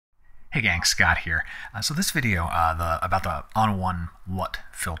Hey gang, Scott here. So this video about the ON1 LUT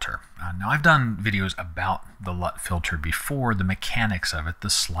filter. Now I've done videos about the LUT filter before, the mechanics of it, the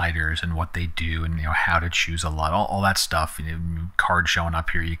sliders and what they do, and how to choose a LUT, all that stuff. Card showing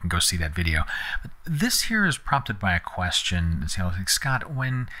up here, you can go see that video. But this here is prompted by a question. Like, Scott,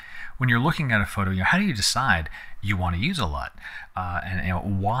 when you're looking at a photo, how do you decide you want to use a LUT?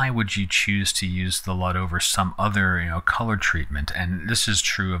 And why would you choose to use the LUT over some other color treatment? And this is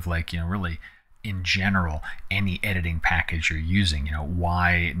true of really in general any editing package you're using.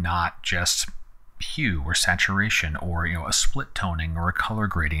 Why not just hue or saturation or a split toning or a color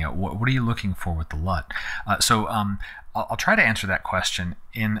grading? What are you looking for with the LUT? I'll try to answer that question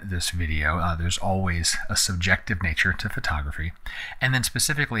in this video. There's always a subjective nature to photography, and then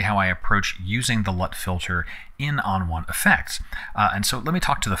specifically how I approach using the LUT filter in ON1 Effects. And so let me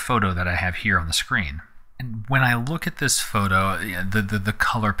talk to the photo that I have here on the screen. And when I look at this photo, the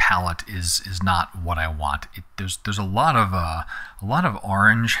color palette is not what I want. There's a lot of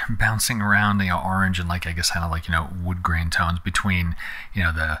orange bouncing around, orange and I guess kind of wood grain tones between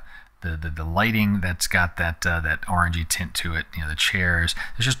the lighting that's got that orangey tint to it, the chairs.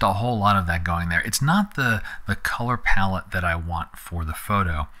 There's just a whole lot of that going there. It's not the color palette that I want for the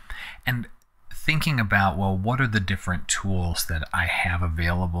photo. And thinking about, well, what are the different tools that I have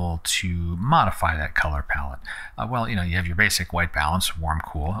available to modify that color palette? Well, you have your basic white balance, warm,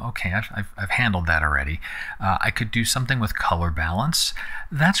 cool. Okay, I've handled that already. I could do something with color balance.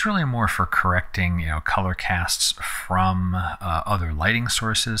 That's really more for correcting, color casts from other lighting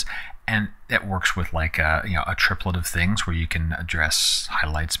sources. And it works with a triplet of things where you can address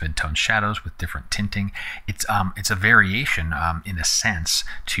highlights, midtone, shadows with different tinting. It's a variation in a sense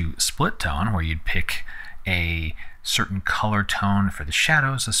to split tone, where you'd pick a certain color tone for the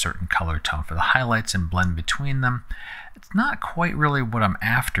shadows, a certain color tone for the highlights, and blend between them. It's not quite really what I'm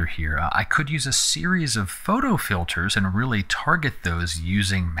after here. I could use a series of photo filters and really target those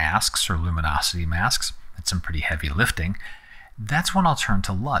using masks or luminosity masks. That's some pretty heavy lifting. That's when I'll turn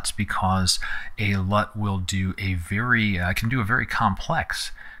to LUTs, because a LUT will do can do a very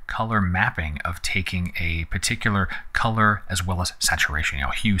complex color mapping of taking a particular color as well as saturation,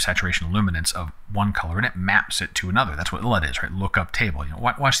 hue, saturation, luminance of one color, and it maps it to another. That's what LUT is, right? Lookup table.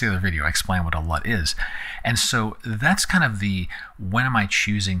 Watch the other video. I explain what a LUT is. And so that's kind of when am I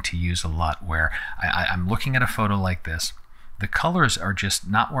choosing to use a LUT, where I'm looking at a photo like this. The colors are just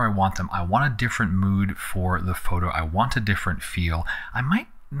not where I want them. I want a different mood for the photo. I want a different feel. I might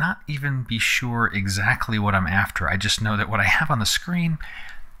not even be sure exactly what I'm after. I just know that what I have on the screen,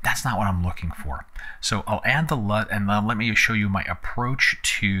 that's not what I'm looking for. So I'll add the LUT, and let me show you my approach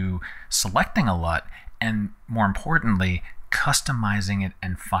to selecting a LUT, and more importantly, customizing it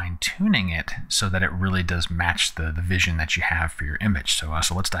and fine-tuning it so that it really does match the vision that you have for your image. So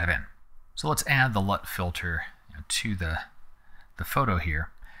let's dive in. So let's add the LUT filter to the photo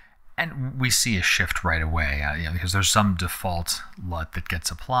here, and we see a shift right away because there's some default LUT that gets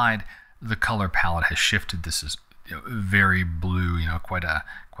applied. The color palette has shifted. This is very blue, quite a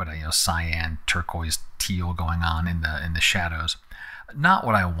cyan, turquoise, teal going on in the shadows. Not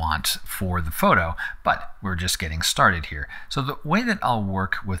what I want for the photo, but we're just getting started here. So the way that I'll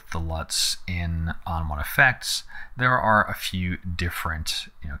work with the LUTs in ON1 Effects, there are a few different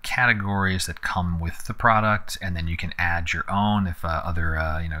categories that come with the product, and then you can add your own if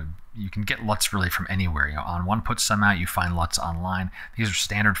you can get LUTs really from anywhere. ON1 puts some out, you find LUTs online. These are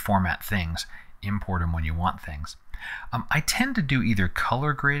standard format things. Import them when you want things. I tend to do either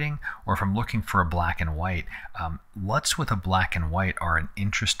color grading, or if I'm looking for a black and white, LUTs with a black and white are an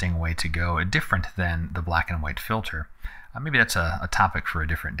interesting way to go, different than the black and white filter. Maybe that's a topic for a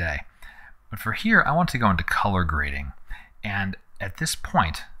different day. But for here, I want to go into color grading. And at this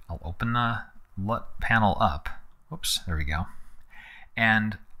point, I'll open the LUT panel up. Whoops, there we go.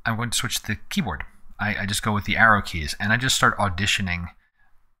 And I'm going to switch to the keyboard. I just go with the arrow keys, and I just start auditioning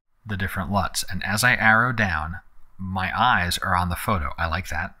the different LUTs. And as I arrow down, my eyes are on the photo. I like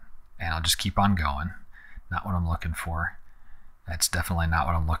that, and I'll just keep on going. Not what I'm looking for. That's definitely not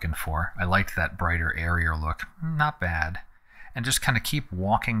what I'm looking for. I liked that brighter, airier look. Not bad. And just kind of keep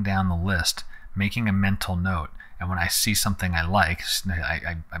walking down the list, making a mental note. And when I see something I like,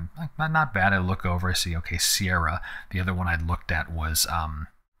 I'm not bad. I look over, I see, okay, Sierra. The other one I looked at was,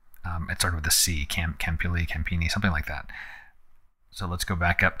 it started with a C, Campini, something like that. So let's go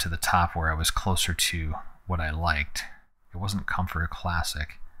back up to the top where I was closer to what I liked. It wasn't Comfort or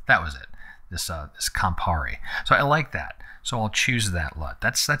Classic. That was it. This Campari. So I like that. So I'll choose that LUT.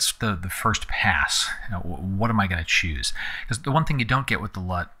 That's the first pass. What am I going to choose? Because the one thing you don't get with the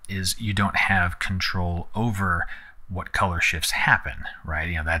LUT is you don't have control over what color shifts happen,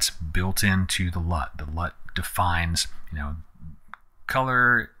 right? That's built into the LUT. The LUT defines,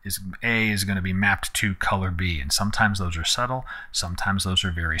 color A is going to be mapped to color B, and sometimes those are subtle, sometimes those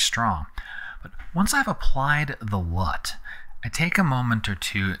are very strong. But once I've applied the LUT, I take a moment or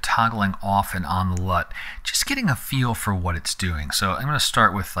two toggling off and on the LUT, just getting a feel for what it's doing. So I'm going to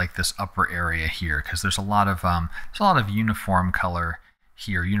start with like this upper area here, because there's a lot of uniform color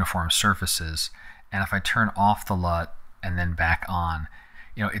here, uniform surfaces. And if I turn off the LUT and then back on,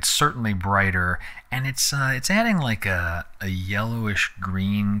 it's certainly brighter, and it's adding like a yellowish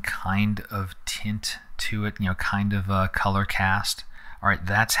green kind of tint to it, kind of a color cast. All right,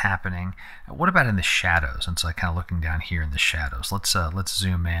 that's happening. What about in the shadows? And so I'm kind of looking down here in the shadows. Let's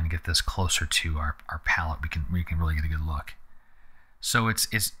zoom in and get this closer to our palette. We can really get a good look. So it's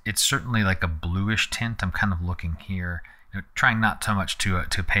certainly like a bluish tint. I'm kind of looking here, trying not so much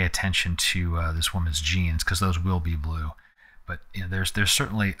to pay attention to this woman's jeans, because those will be blue. But there's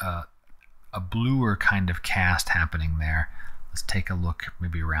certainly a bluer kind of cast happening there. Let's take a look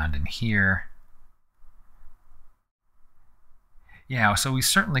maybe around in here. Yeah, so we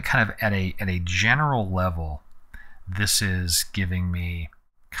certainly kind of at a general level, this is giving me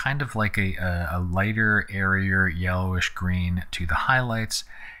kind of like a lighter, airier yellowish green to the highlights,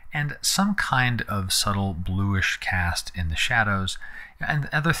 and some kind of subtle bluish cast in the shadows, and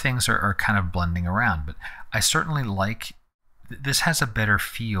other things are kind of blending around. But I certainly like, this has a better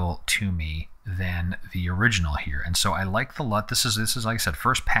feel to me than the original here, and so I like the LUT. This is like I said,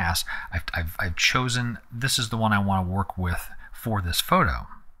 first pass. I've chosen, this is the one I want to work with for this photo.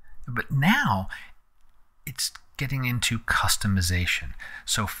 But now it's getting into customization.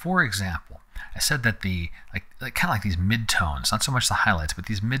 So for example, I said that the kind of like these midtones, not so much the highlights, but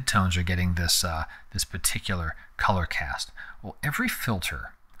these midtones are getting this this particular color cast. Well, every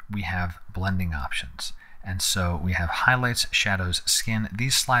filter we have blending options. And so we have highlights, shadows, skin.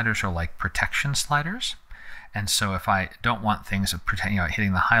 These sliders are like protection sliders. And so if I don't want things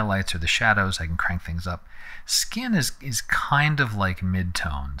hitting the highlights or the shadows, I can crank things up. Skin is kind of like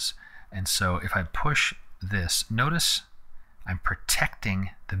midtones. And so if I push this, notice I'm protecting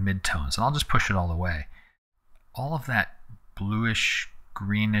the midtones. And I'll just push it all the way. All of that bluish,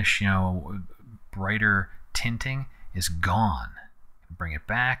 greenish, brighter tinting is gone. Bring it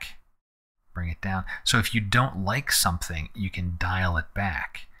back, bring it down. So if you don't like something, you can dial it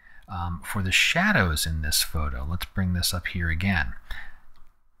back. For the shadows in this photo, let's bring this up here again.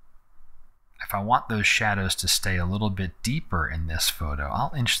 If I want those shadows to stay a little bit deeper in this photo,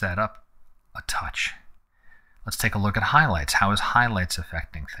 I'll inch that up a touch. Let's take a look at highlights. How is highlights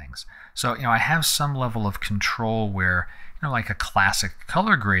affecting things? So, I have some level of control where, like a classic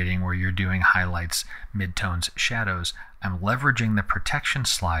color grading where you're doing highlights, midtones, shadows, I'm leveraging the protection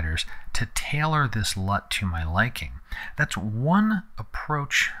sliders to tailor this LUT to my liking. That's one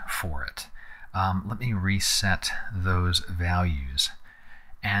approach for it. Let me reset those values.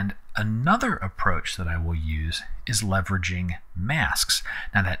 And another approach that I will use is leveraging masks.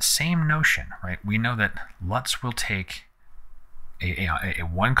 Now that same notion, right? We know that LUTs will take a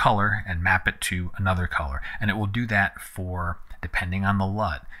one color and map it to another color, and it will do that for, depending on the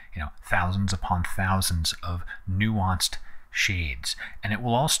LUT, thousands upon thousands of nuanced shades, and it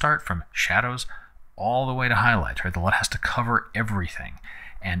will all start from shadows all the way to highlights, right? The LUT has to cover everything.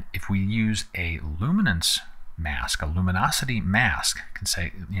 And if we use a luminance mask, a luminosity mask, can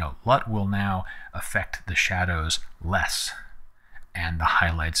say, LUT will now affect the shadows less and the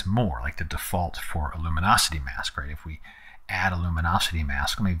highlights more, like the default for a luminosity mask, right? If we add a luminosity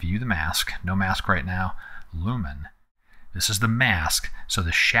mask, let me view the mask, no mask right now, lumen. This is the mask, so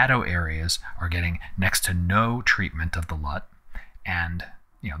the shadow areas are getting next to no treatment of the LUT, and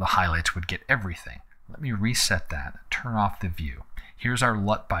the highlights would get everything. Let me reset that, turn off the view. Here's our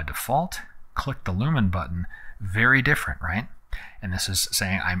LUT by default. Click the lumen button, very different, right? And this is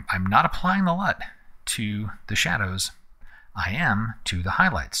saying I'm not applying the LUT to the shadows, I am to the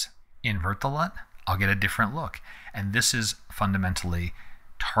highlights. Invert the LUT, I'll get a different look. And this is fundamentally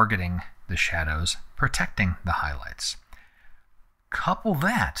targeting the shadows, protecting the highlights. Couple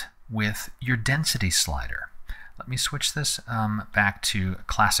that with your density slider. Let me switch this back to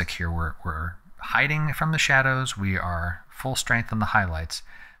classic here. We're hiding from the shadows. We are full strength on the highlights.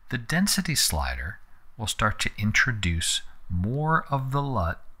 The density slider will start to introduce more of the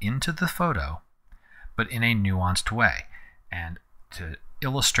LUT into the photo, but in a nuanced way. And to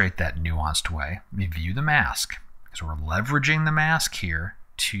illustrate that nuanced way, let me view the mask, because we're leveraging the mask here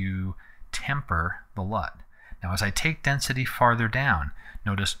to temper the LUT. Now, as I take density farther down,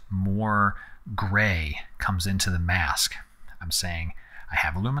 notice more gray comes into the mask. I'm saying I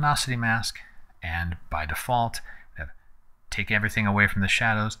have a luminosity mask, and by default, we have take everything away from the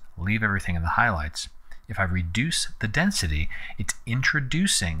shadows, leave everything in the highlights. If I reduce the density, it's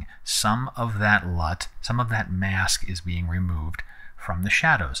introducing some of that LUT, some of that mask is being removed from the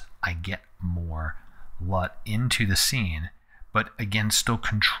shadows. I get more LUT into the scene, but again, still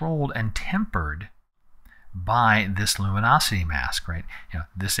controlled and tempered by this luminosity mask, right? You know,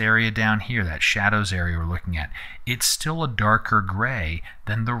 this area down here, that shadows area we're looking at, it's still a darker gray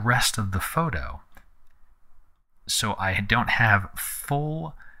than the rest of the photo. So I don't have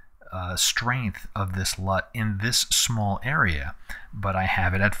full strength of this LUT in this small area, but I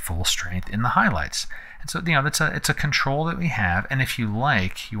have it at full strength in the highlights. And so, you know, it's a control that we have. And if you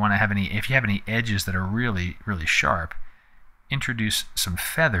like, you want to have if you have any edges that are really, really sharp, introduce some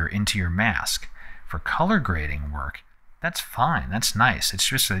feather into your mask. For color grading work, that's fine, that's nice. It's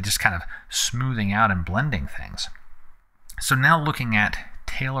just kind of smoothing out and blending things. So now looking at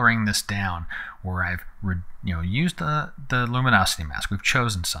tailoring this down, where I've used the luminosity mask, we've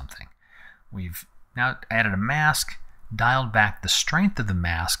chosen something. We've now added a mask, dialed back the strength of the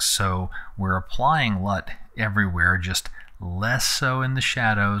mask, so we're applying LUT everywhere, just less so in the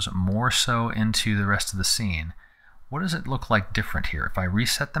shadows, more so into the rest of the scene. What does it look like different here? If I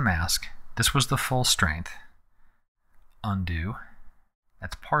reset the mask, this was the full strength. Undo.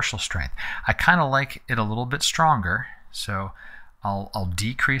 That's partial strength. I kind of like it a little bit stronger, so I'll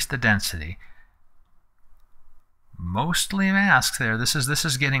decrease the density. Mostly masks there. This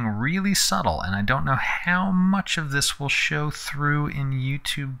is getting really subtle, and I don't know how much of this will show through in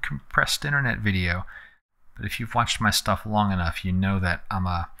YouTube compressed internet video. But if you've watched my stuff long enough, you know that I'm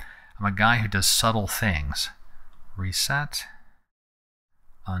a guy who does subtle things. Reset.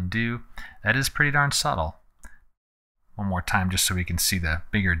 Undo. That is pretty darn subtle. One more time just so we can see the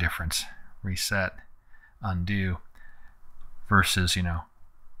bigger difference. Reset, undo, versus, you know,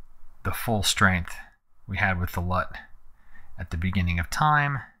 the full strength we had with the LUT at the beginning of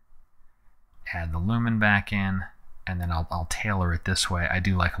time. Add the lumen back in, and then I'll tailor it this way. I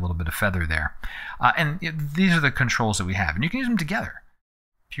do like a little bit of feather there. These are the controls that we have, and you can use them together.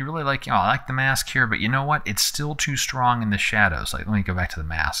 If you really like, I like the mask here, but you know what? It's still too strong in the shadows. Like, let me go back to the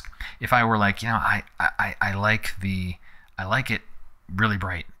mask. If I were like, I like it really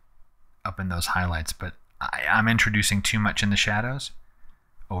bright up in those highlights, but I'm introducing too much in the shadows.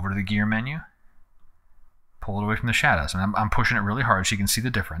 Over to the gear menu, pull it away from the shadows, and I'm pushing it really hard so you can see the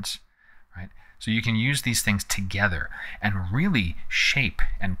difference, right? So you can use these things together and really shape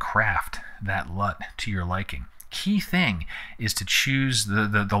and craft that LUT to your liking. Key thing is to choose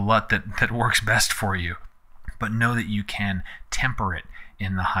the LUT that works best for you, but know that you can temper it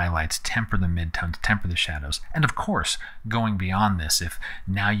in the highlights, temper the midtones, temper the shadows, and of course, going beyond this, if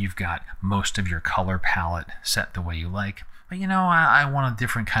now you've got most of your color palette set the way you like, but I want a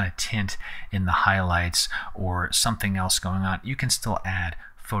different kind of tint in the highlights or something else going on, you can still add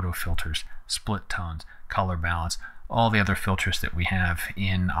photo filters, split tones, color balance, all the other filters that we have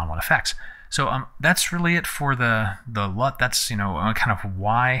in ON1 Effects. So that's really it for the LUT. That's kind of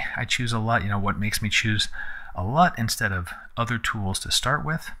why I choose a LUT. What makes me choose a LUT instead of other tools to start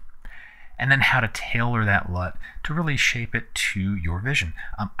with, and then how to tailor that LUT to really shape it to your vision.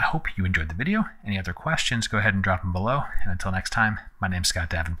 I hope you enjoyed the video. Any other questions? Go ahead and drop them below. And until next time, my name's Scott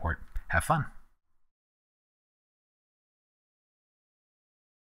Davenport. Have fun.